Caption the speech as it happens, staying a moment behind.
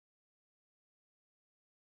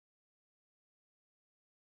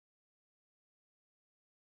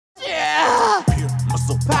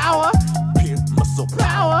muscle power, pure muscle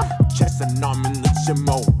power. Chest and arm in the gym,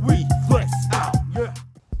 oh, we flex out. Yeah.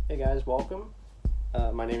 Hey guys, welcome.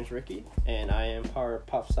 My name is Ricky, and I am part of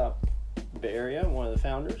PopStop Bay Area, one of the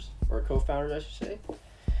founders, or co-founders, I should say.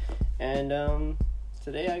 And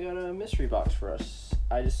today I got a mystery box for us.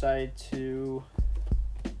 I decided to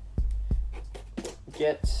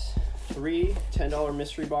get 3 $10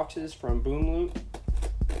 mystery boxes from Boom Loot.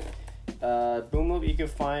 Boom Loot you can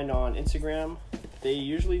find on Instagram. They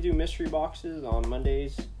usually do mystery boxes on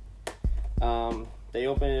Mondays. They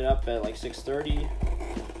open it up at like 6:30.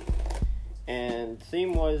 And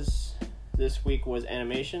theme was, this week was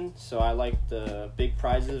animation, so I liked the big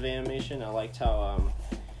prizes of animation. I liked how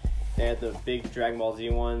they had the big Dragon Ball Z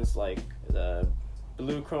ones, like the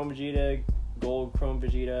blue Chrome Vegeta, gold Chrome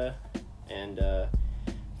Vegeta, and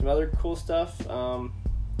some other cool stuff.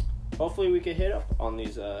 Hopefully we could hit up on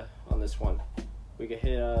these on this one. We could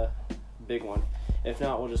hit a big one. If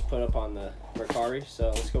not, we'll just put up on the Mercari. So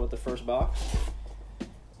let's go with the first box.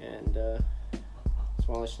 And just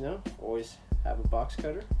want to let you know, always have a box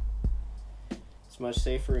cutter. It's much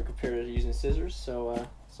safer compared to using scissors. So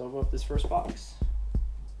let's open up this first box.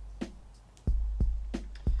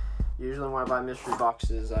 Usually when I buy mystery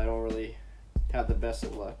boxes, I don't really have the best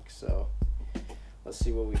of luck. So let's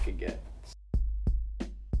see what we could get.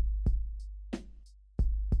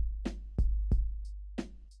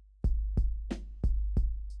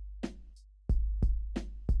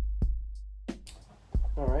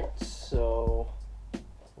 Alright, so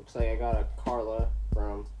looks like I got a Carla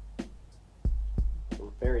from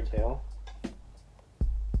Fairytale.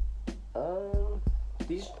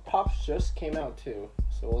 These pops just came out too,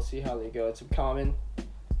 so we'll see how they go. It's a common.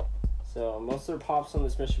 So most of the pops on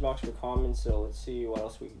this mystery box were common, so let's see what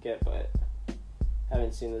else we can get, but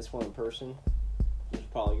haven't seen this one in person.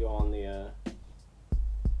 Just probably go on the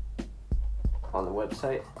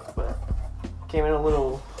website, but came in a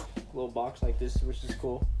little box like this, which is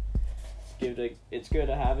cool. It's good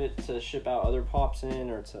to have it to ship out other pops in,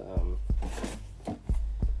 or to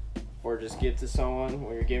or just give to someone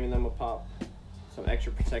when you're giving them a pop, some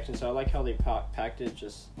extra protection. So I like how they packed it,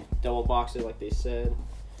 just double boxed it like they said.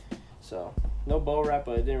 So no bow wrap,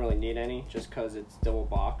 but I didn't really need any just because it's double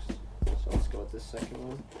boxed. So let's go with this second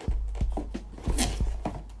one.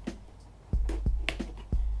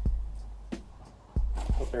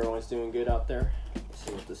 Hope everyone's doing good out there. Let's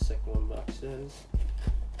see what the second one box says.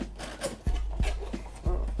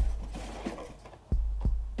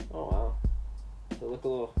 Oh wow. They look a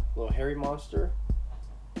little Herry Monster.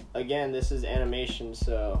 Again, this is animation,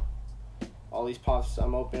 so all these pops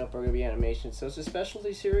I'm opening up are gonna be animation. So it's a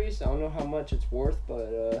specialty series. I don't know how much it's worth,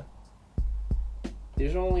 but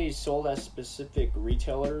these are only sold at specific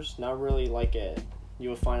retailers. Not really like you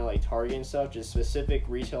would find like Target and stuff. Just specific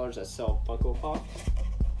retailers that sell Funko Pops.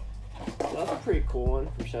 So that's a pretty cool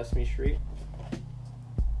one from Sesame Street.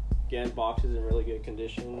 Again, box is in really good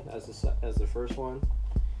condition as the first one.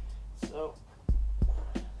 So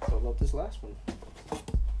about this last one.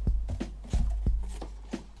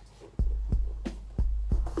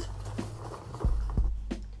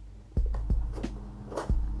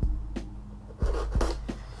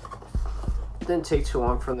 Didn't take too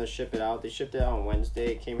long for them to ship it out. They shipped it out on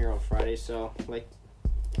Wednesday. It came here on Friday. So like,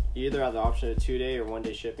 you either have the option of 2-day or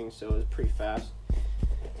 1-day shipping. So it was pretty fast.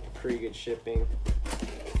 Pretty good shipping.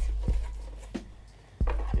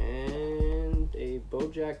 And a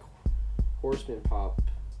BoJack Horseman pop,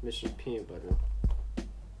 Mission PeanutButter.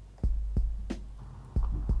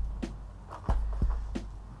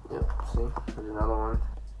 Yep, see, there's another one,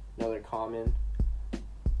 another common.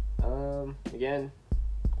 Again,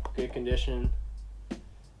 good condition.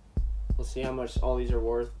 We'll see how much all these are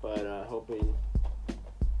worth, but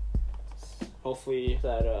hopefully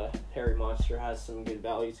that Herry Monster has some good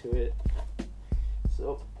value to it.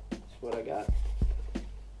 So that's what I got.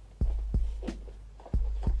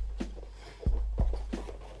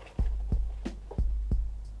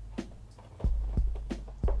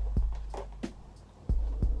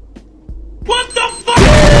 What the fuck?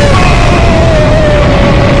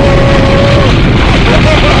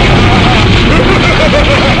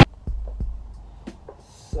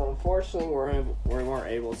 So unfortunately, we weren't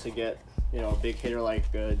able to get, a big hitter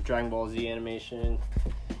like Dragon Ball Z animation,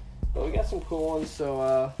 but we got some cool ones.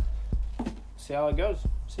 So see how it goes.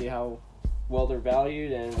 See how well they're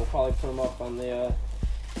valued, and we'll probably put them up on the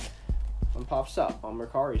on PopStop on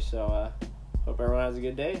Mercari. So hope everyone has a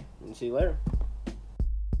good day, and see you later.